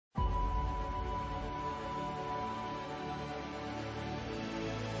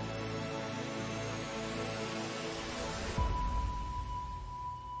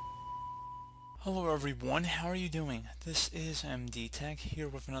Hello everyone, how are you doing? This is MD Tech here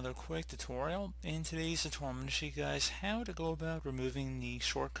with another quick tutorial. In today's tutorial, I'm going to show you guys how to go about removing the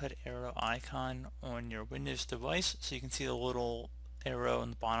shortcut arrow icon on your Windows device. So you can see the little arrow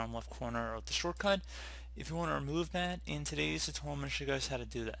in the bottom left corner of the shortcut. If you want to remove that, in today's tutorial, I'm going to show you guys how to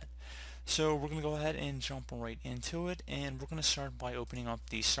do that. So we're going to go ahead and jump right into it, and we're going to start by opening up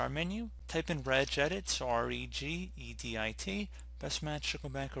the Start menu. Type in regedit, so regedit. Best match to go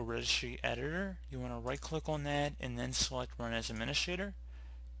back to registry editor. You want to right click on that and then select run as administrator.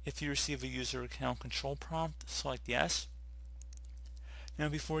 If you receive a user account control prompt, select yes. Now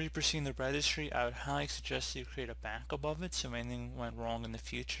before you proceed in the registry, I would highly suggest you create a backup of it, so if anything went wrong in the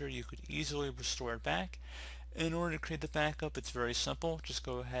future you could easily restore it back. In order to create the backup, it's very simple. Just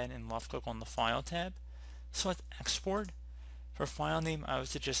go ahead and left click on the file tab, select export. For file name, I would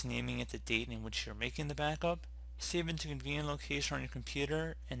suggest naming it the date in which you're making the backup. Save it to a convenient location on your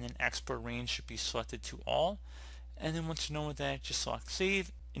computer, and then export range should be selected to all. And then once you're done with that, just select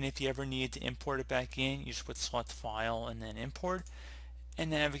save. And if you ever need to import it back in, you just would select file and then import, and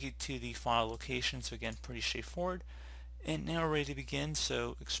navigate to the file location. So again, pretty straightforward. And now we're ready to begin.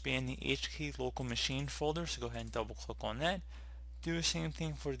 So expand the HK local machine folder. So go ahead and double click on that. Do the same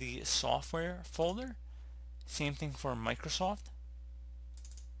thing for the software folder. Same thing for Microsoft.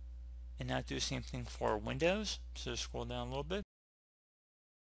 And now do the same thing for Windows. So scroll down a little bit.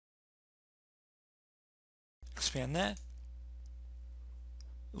 Expand that.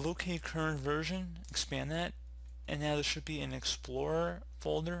 Locate current version. Expand that. And now there should be an Explorer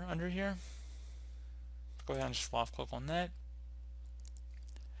folder under here. Go ahead and just left click on that.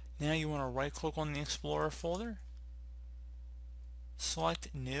 Now you want to right click on the Explorer folder. Select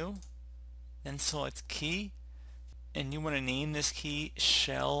New. Then select Key. And you want to name this key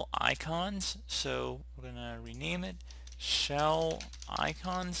Shell Icons. So we're going to rename it Shell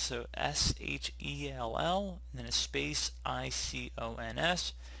Icons. So SHELL, and then a space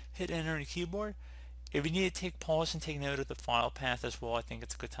ICONS. Hit enter on your keyboard. If you need to take pause and take note of the file path as well, I think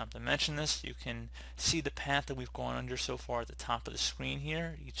it's a good time to mention this. You can see the path that we've gone under so far at the top of the screen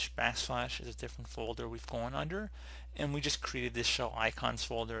here. Each backslash is a different folder we've gone under, and we just created this Shell Icons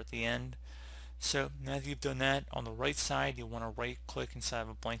folder at the end. So now that you've done that, on the right side you want to right click inside of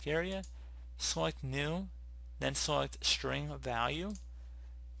a blank area, select new, then select string value,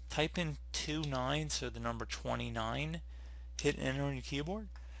 type in 29, so the number 29, hit enter on your keyboard.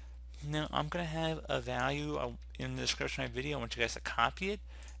 Now I'm going to have a value in the description of my video. I want you guys to copy it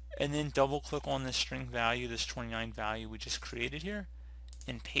and then double click on this string value, this 29 value we just created here,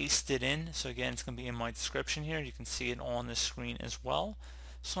 and paste it in. So again, it's going to be in my description here. You can see it on the screen as well.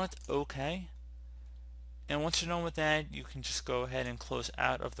 Select OK. And once you're done with that, you can just go ahead and close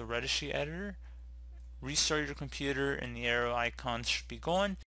out of the registry editor, restart your computer, and the arrow icons should be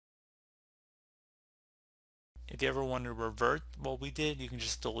gone. If you ever want to revert what we did, you can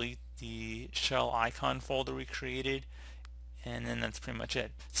just delete the shell icon folder we created, and then that's pretty much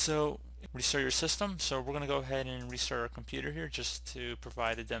it. So restart your system. So we're going to go ahead and restart our computer here just to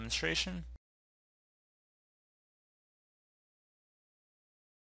provide a demonstration.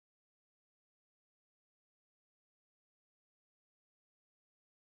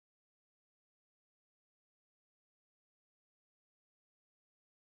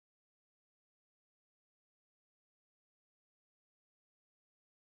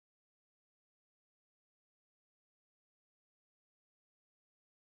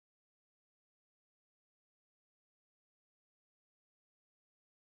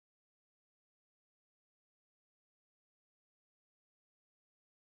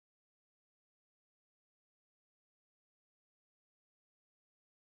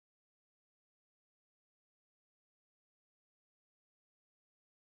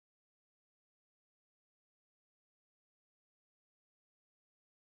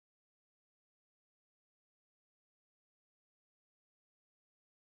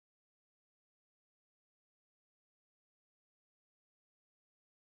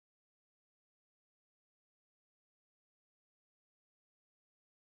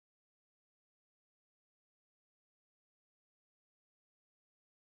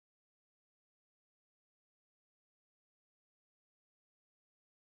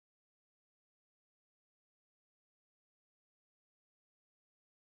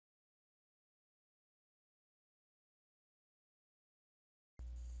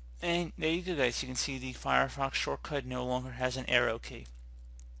 And there you go, guys. You can see the Firefox shortcut no longer has an arrow key.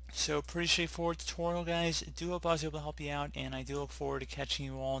 So pretty straightforward tutorial, guys. I do hope I was able to help you out, and I do look forward to catching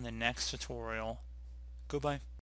you all in the next tutorial. Goodbye.